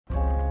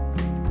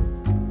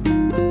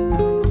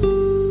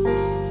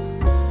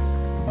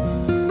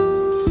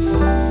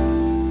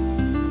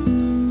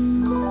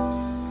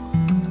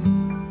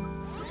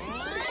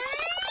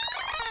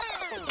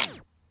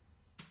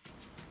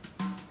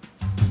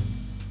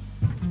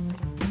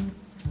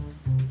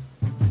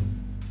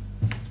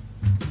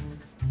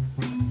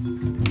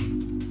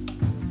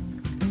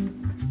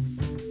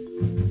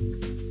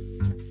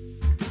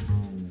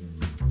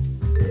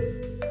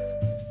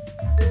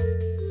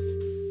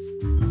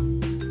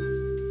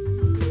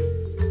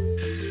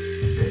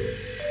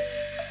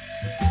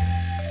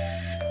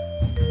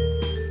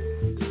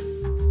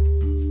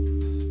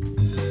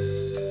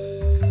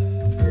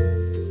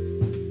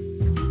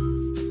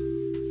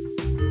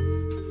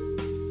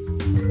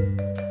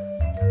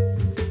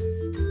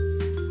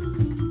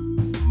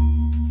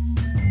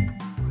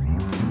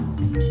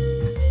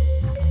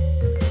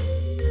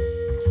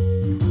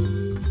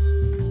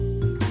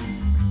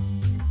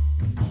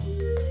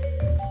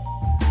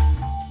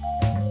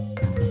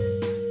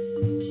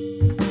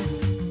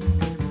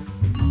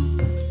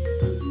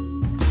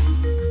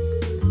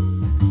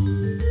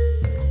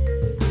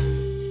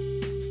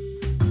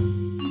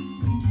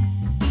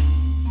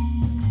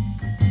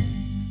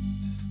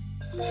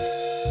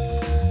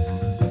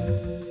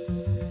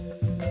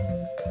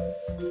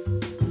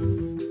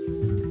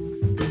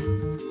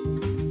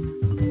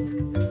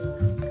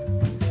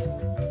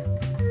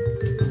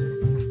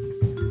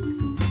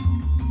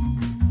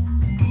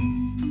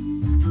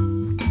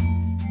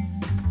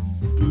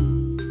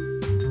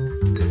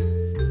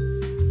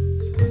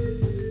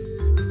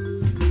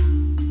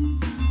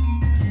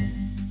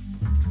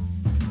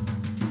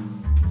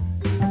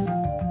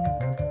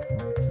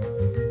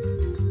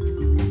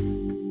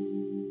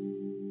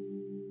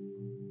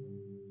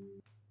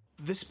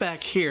This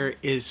back here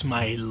is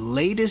my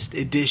latest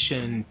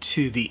addition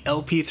to the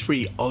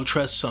LP3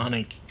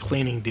 ultrasonic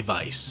cleaning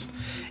device.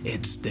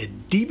 It's the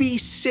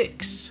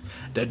DB6,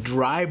 the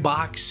Dry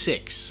Box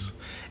 6,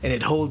 and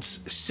it holds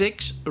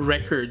 6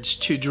 records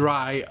to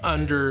dry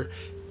under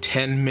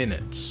 10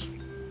 minutes.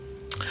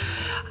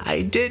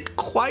 I did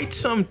quite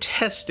some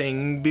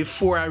testing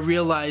before I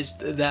realized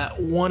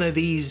that one of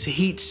these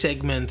heat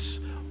segments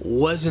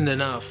wasn't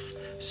enough,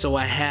 so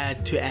I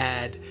had to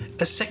add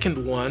a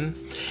second one,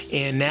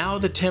 and now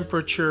the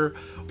temperature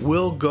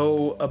will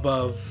go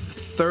above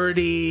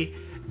 30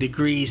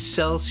 degrees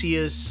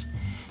Celsius,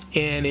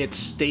 and it's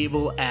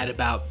stable at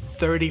about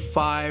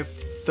 35,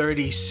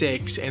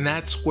 36, and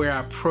that's where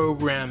I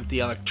programmed the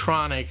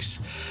electronics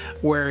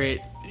where it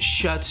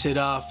shuts it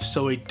off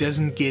so it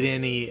doesn't get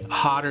any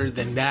hotter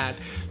than that,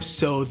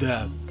 so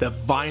the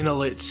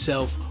vinyl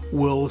itself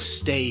will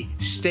stay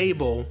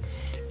stable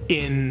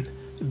in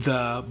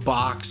the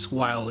box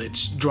while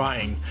it's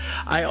drying.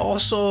 I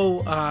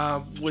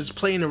also was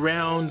playing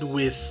around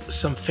with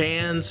some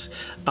fans,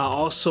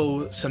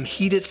 also some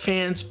heated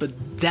fans,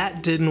 but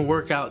that didn't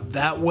work out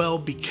that well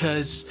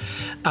because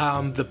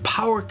the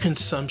power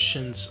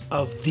consumptions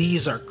of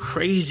these are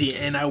crazy,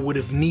 and I would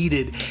have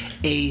needed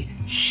a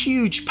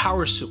huge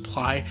power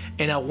supply,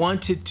 and I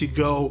wanted to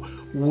go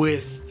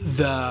with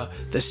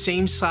the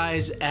same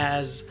size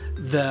as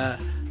the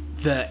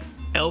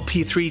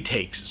LP3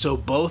 takes. So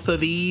both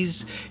of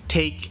these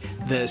take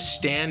the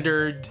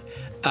standard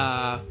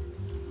power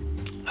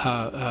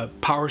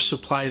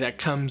supply that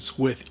comes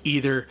with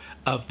either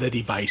of the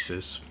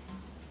devices.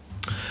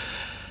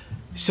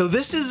 So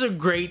this is a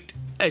great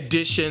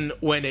addition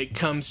when it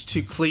comes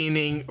to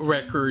cleaning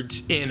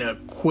records in a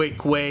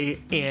quick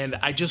way, and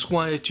I just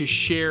wanted to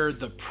share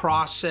the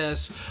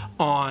process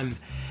on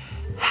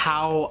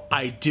how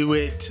I do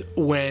it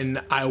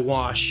when I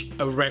wash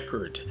a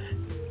record,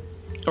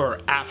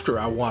 or after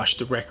I wash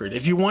the record.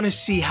 If you want to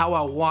see how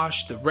I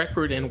wash the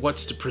record and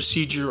what's the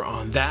procedure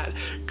on that,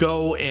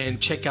 go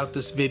and check out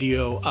this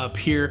video up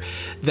here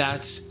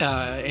that's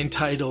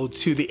entitled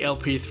To the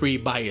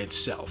LP3 by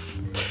Itself.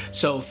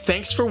 So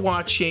thanks for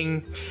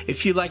watching.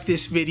 If you like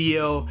this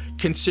video,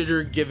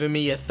 consider giving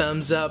me a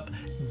thumbs up.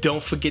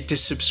 Don't forget to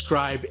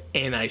subscribe,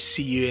 and I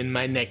see you in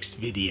my next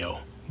video.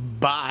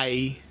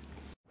 Bye.